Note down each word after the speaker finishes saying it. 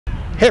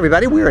Hey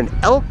everybody, we're in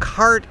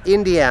Elkhart,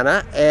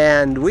 Indiana,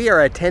 and we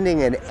are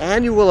attending an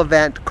annual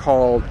event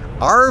called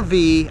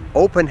RV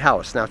Open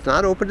House. Now, it's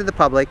not open to the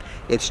public,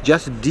 it's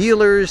just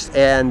dealers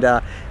and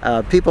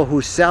people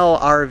who sell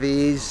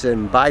RVs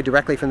and buy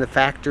directly from the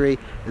factory.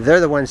 They're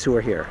the ones who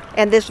are here.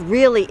 And this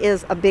really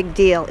is a big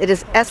deal. It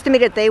is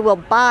estimated they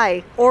will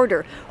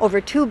order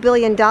over $2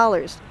 billion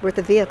worth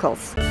of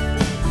vehicles.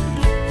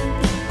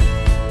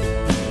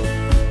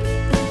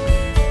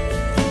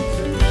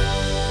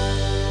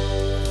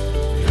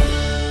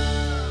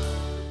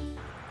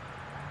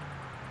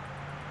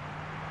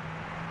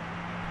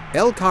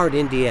 Elkhart,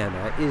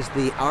 Indiana is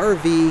the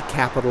RV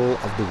capital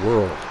of the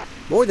world.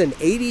 More than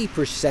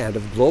 80%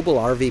 of global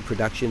RV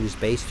production is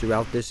based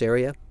throughout this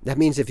area. That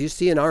means if you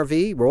see an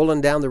RV rolling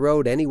down the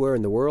road anywhere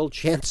in the world,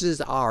 chances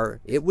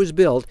are it was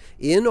built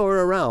in or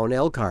around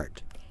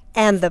Elkhart.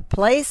 And the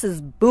place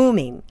is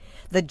booming.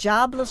 The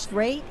jobless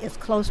rate is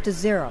close to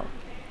zero.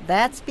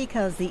 That's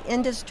because the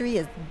industry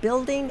is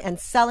building and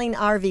selling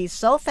RVs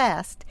so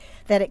fast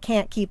that it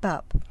can't keep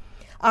up.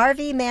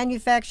 RV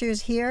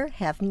manufacturers here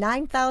have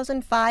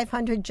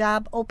 9,500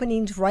 job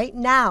openings right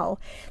now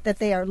that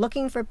they are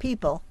looking for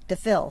people to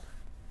fill.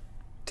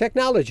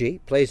 Technology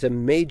plays a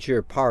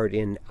major part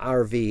in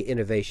RV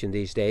innovation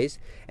these days,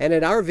 and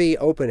at RV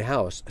Open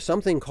House,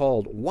 something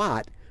called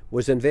WATT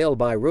was unveiled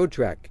by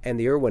Roadtrek and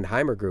the Erwin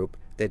Hymer group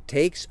that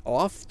takes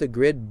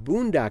off-the-grid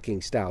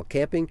boondocking style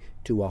camping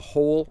to a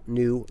whole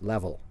new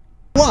level.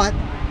 What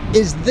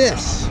is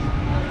this?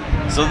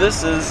 So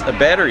this is a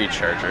battery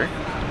charger,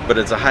 but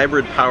it's a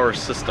hybrid power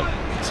system.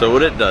 So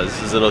what it does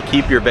is it'll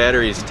keep your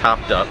batteries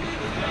topped up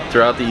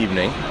throughout the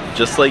evening,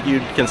 just like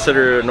you'd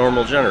consider a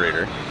normal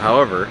generator.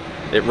 However,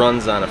 it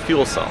runs on a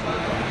fuel cell.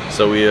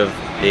 So we have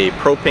a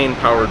propane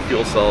powered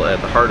fuel cell at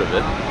the heart of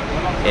it,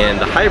 and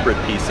the hybrid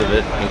piece of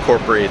it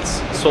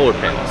incorporates solar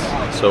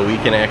panels. So we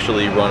can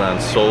actually run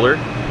on solar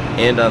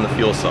and on the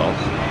fuel cell.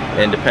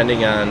 And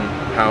depending on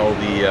how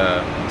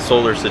the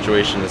solar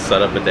situation is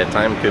set up at that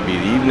time, it could be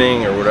the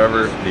evening or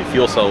whatever, the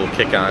fuel cell will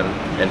kick on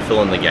and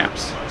fill in the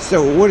gaps.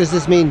 So what does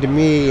this mean to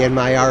me and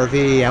my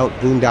RV out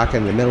boondocking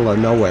in the middle of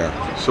nowhere?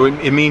 So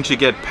it means you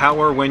get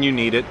power when you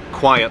need it,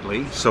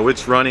 quietly. So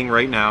it's running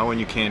right now and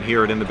you can't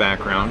hear it in the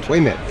background. Wait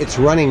a minute, it's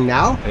running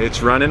now?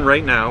 It's running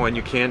right now and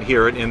you can't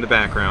hear it in the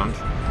background.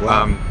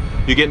 Wow.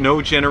 You get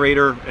no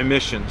generator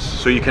emissions,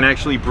 so you can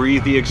actually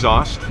breathe the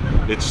exhaust.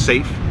 It's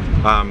safe.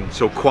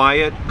 So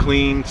quiet,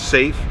 clean,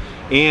 safe,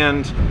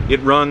 and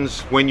it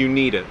runs when you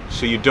need it.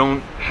 So you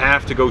don't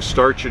have to go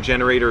start your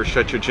generator or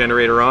shut your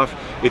generator off.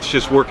 It's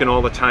just working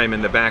all the time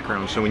in the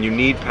background. So when you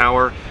need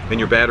power and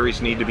your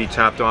batteries need to be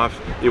topped off,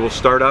 it will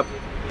start up,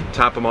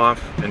 top them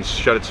off, and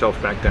shut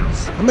itself back down.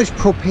 How much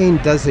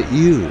propane does it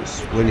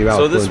use when you're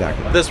out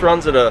boondocking? So this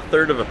runs at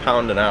 1/3 of a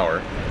pound an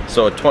hour.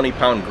 So a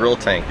 20-pound grill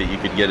tank that you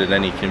could get at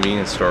any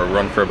convenience store will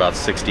run for about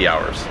 60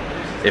 hours.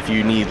 If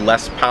you need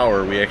less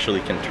power, we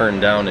actually can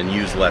turn down and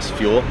use less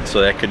fuel,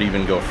 so that could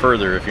even go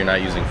further if you're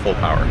not using full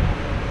power.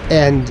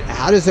 And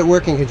how does it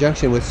work in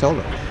conjunction with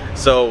solar?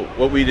 So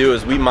what we do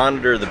is we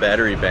monitor the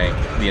battery bank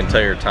the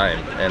entire time,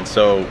 and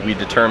so we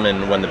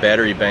determine when the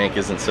battery bank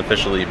isn't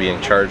sufficiently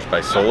being charged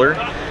by solar,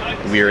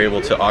 we are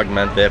able to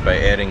augment that by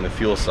adding the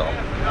fuel cell.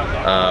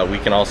 We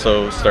can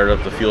also start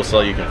up the fuel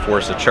cell. You can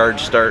force a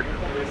charge start.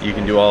 You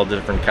can do all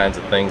different kinds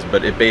of things,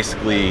 but it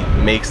basically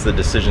makes the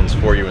decisions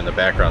for you in the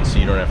background, so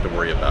you don't have to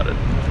worry about it.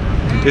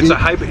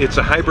 It's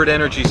a hybrid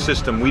energy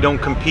system. We don't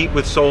compete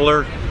with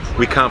solar,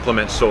 we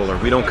complement solar.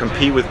 We don't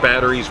compete with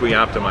batteries, we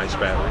optimize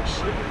batteries.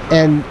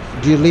 And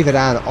do you leave it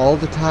on all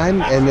the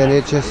time and then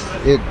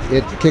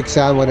it kicks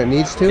on when it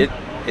needs to?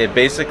 It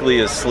basically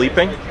is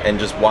sleeping and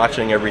just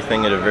watching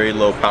everything at a very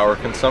low power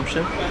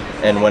consumption,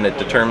 and when it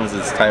determines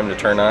it's time to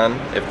turn on,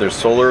 if there's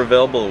solar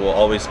available, it will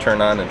always turn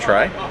on and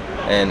try.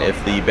 And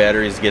if the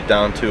batteries get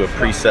down to a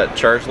preset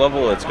charge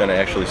level, it's going to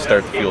actually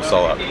start the fuel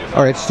cell up.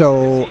 All right,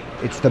 so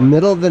it's the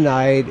middle of the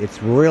night,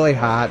 it's really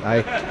hot,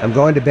 I'm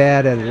going to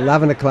bed at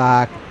 11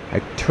 o'clock, I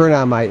turn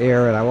on my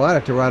air and I want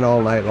it to run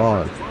all night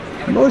long.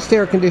 Most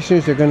air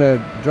conditioners are going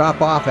to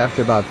drop off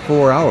after about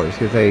 4 hours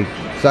because they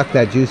suck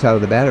that juice out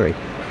of the battery.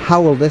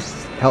 How will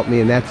this help me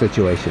in that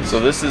situation? So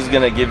this is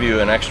going to give you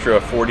an extra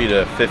 40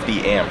 to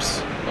 50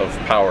 amps of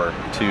power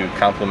to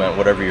complement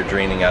whatever you're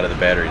draining out of the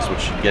batteries, which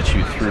should get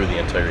you through the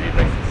entire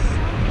evening.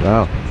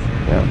 Wow.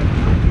 Yeah.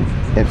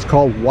 And it's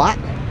called WATT?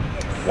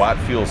 WATT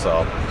fuel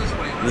cell.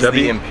 This is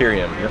the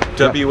Imperium.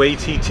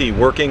 WATT,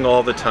 working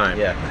all the time.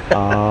 Yeah.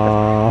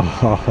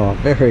 Oh,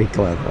 very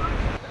clever.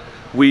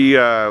 We've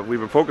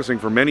been focusing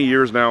for many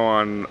years now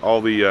on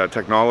all the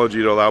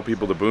technology to allow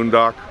people to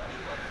boondock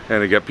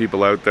and to get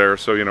people out there.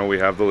 So, you know, we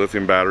have the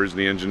lithium batteries,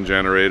 the engine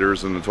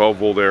generators, and the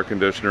 12-volt air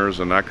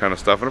conditioners and that kind of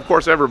stuff. And of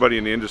course, everybody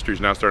in the industry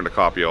is now starting to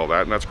copy all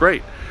that, and that's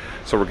great.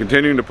 So we're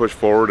continuing to push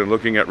forward and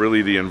looking at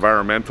really the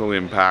environmental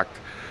impact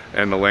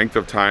and the length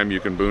of time you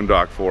can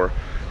boondock for.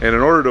 And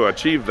in order to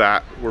achieve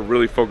that, we're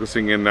really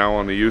focusing in now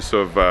on the use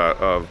of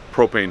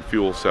propane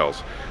fuel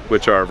cells,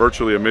 which are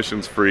virtually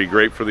emissions-free,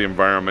 great for the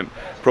environment.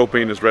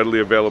 Propane is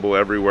readily available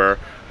everywhere.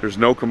 There's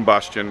no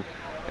combustion.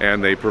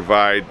 and they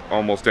provide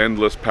almost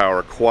endless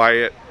power,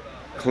 quiet,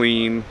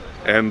 clean,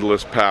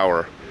 endless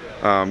power.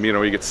 You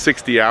know, you get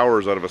 60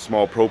 hours out of a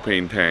small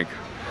propane tank.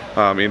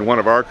 In one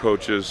of our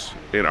coaches,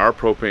 in our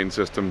propane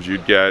systems,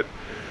 you'd get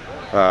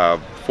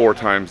 4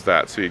 times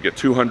that. So you get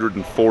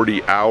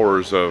 240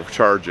 hours of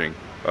charging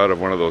out of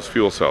one of those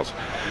fuel cells.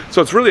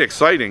 So it's really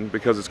exciting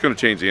because it's going to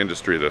change the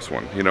industry, this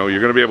one. You know,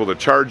 you're going to be able to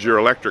charge your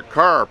electric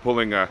car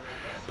pulling a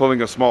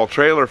small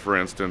trailer, for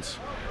instance,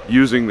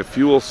 using the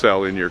fuel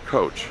cell in your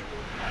coach,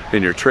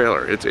 in your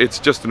trailer. It's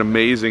just an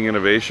amazing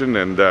innovation,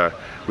 and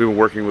we've been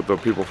working with the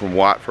people from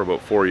Watt for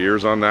about 4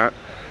 years on that,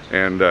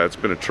 and it's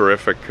been a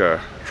terrific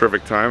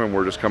time, and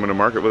we're just coming to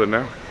market with it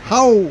now.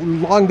 How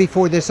long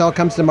before this all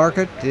comes to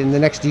market? In the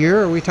next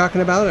year, are we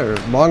talking about, or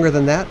longer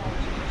than that?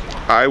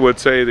 I would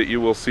say that you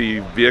will see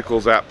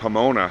vehicles at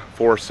Pomona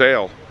for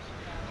sale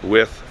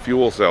with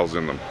fuel cells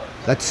in them.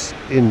 That's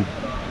in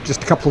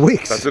just a couple of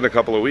weeks. That's in a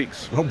couple of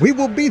weeks. Well, we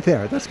will be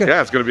there. That's good.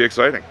 Yeah, it's going to be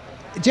exciting.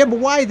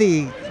 Jim, why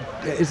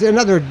is there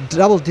another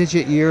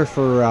double-digit year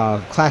for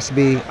Class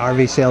B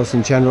RV sales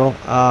in general?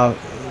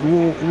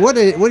 What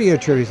do you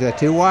attribute that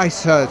to? Why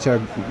such a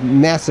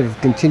massive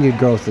continued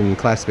growth in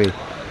Class B?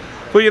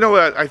 Well, you know,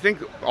 I think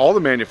all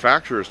the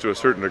manufacturers, to a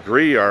certain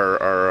degree,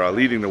 are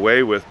leading the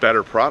way with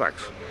better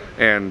products.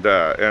 And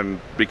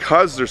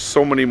because there's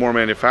so many more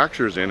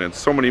manufacturers in and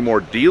so many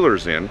more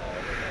dealers in,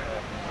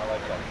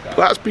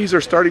 Class Bs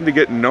are starting to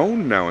get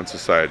known now in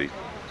society.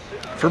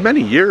 For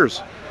many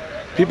years,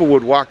 people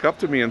would walk up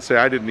to me and say,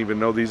 I didn't even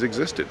know these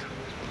existed.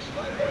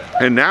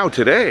 And now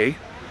today,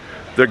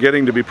 they're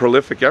getting to be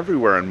prolific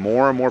everywhere, and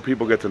more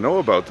people get to know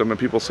about them, and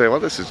people say, well,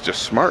 this is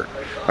just smart.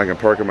 I can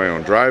park in my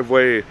own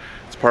driveway,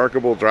 it's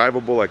parkable,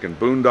 drivable, I can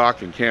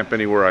boondock and camp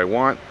anywhere I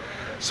want.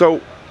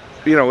 So,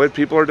 you know,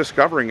 people are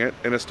discovering it,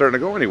 and it's starting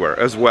to go anywhere.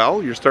 As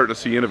well, you're starting to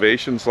see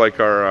innovations like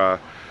our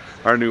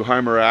new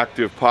Hymer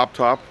Active Pop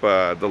Top,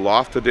 the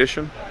Loft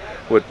Edition,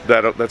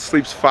 that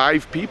sleeps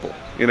 5 people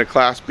in a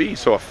Class B,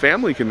 so a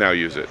family can now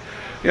use it.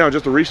 You know,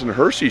 just a recent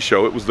Hershey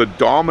show, it was the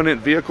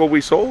dominant vehicle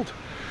we sold.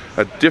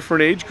 A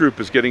different age group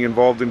is getting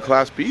involved in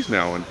Class Bs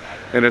now,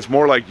 and it's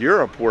more like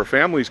Europe, where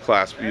families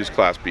use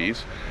Class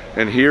Bs,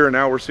 and here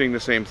now we're seeing the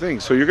same thing.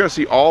 So you're going to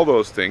see all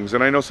those things,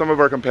 and I know some of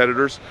our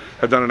competitors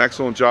have done an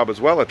excellent job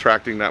as well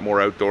attracting that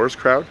more outdoors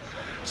crowd.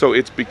 So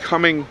it's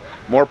becoming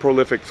more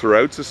prolific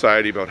throughout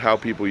society about how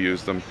people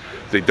use them.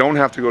 They don't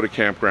have to go to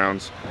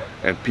campgrounds,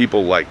 and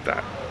people like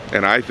that.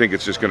 And I think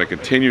it's just going to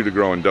continue to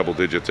grow in double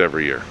digits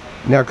every year.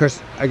 Now,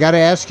 Chris, I got to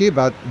ask you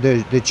about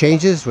the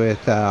changes with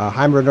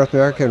Hymer North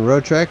America and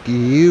Roadtrek.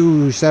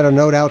 You sent a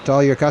note out to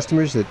all your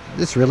customers that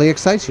this really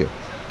excites you.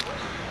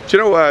 Do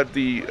you know,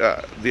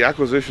 the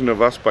acquisition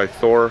of us by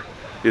Thor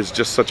is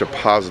just such a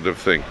positive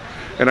thing.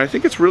 And I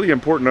think it's really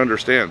important to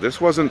understand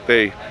this wasn't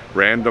a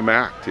random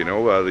act. You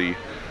know, the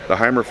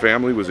Hymer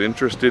family was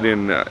interested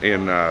in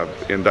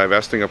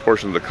divesting a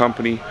portion of the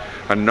company.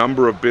 A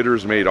number of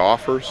bidders made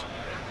offers.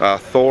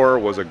 Thor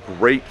was a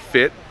great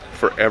fit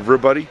for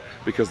everybody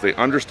because they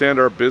understand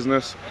our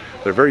business.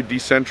 They're very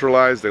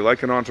decentralized. They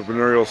like an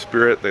entrepreneurial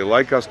spirit. They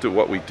like us do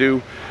what we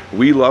do.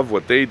 We love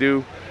what they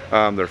do.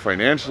 They're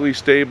financially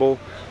stable.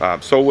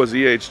 So was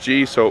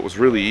EHG, so it was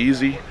really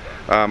easy.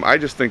 I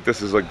just think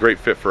this is a great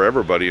fit for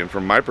everybody, and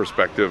from my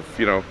perspective,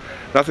 you know,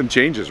 nothing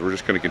changes. We're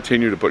just going to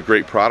continue to put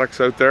great products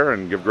out there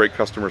and give great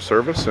customer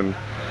service, and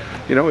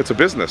you know, it's a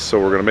business, so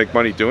we're going to make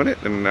money doing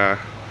it, and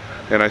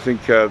I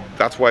think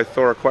that's why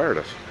Thor acquired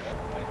us.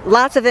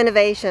 Lots of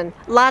innovation,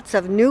 lots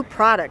of new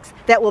products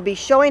that will be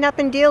showing up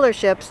in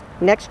dealerships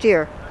next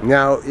year.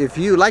 Now, if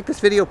you like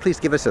this video, please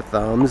give us a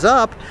thumbs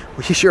up.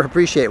 We sure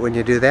appreciate when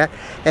you do that.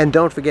 And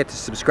don't forget to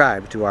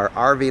subscribe to our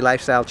RV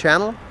Lifestyle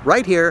channel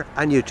right here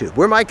on YouTube.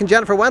 We're Mike and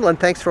Jennifer Wendland.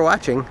 Thanks for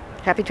watching.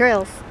 Happy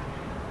trails.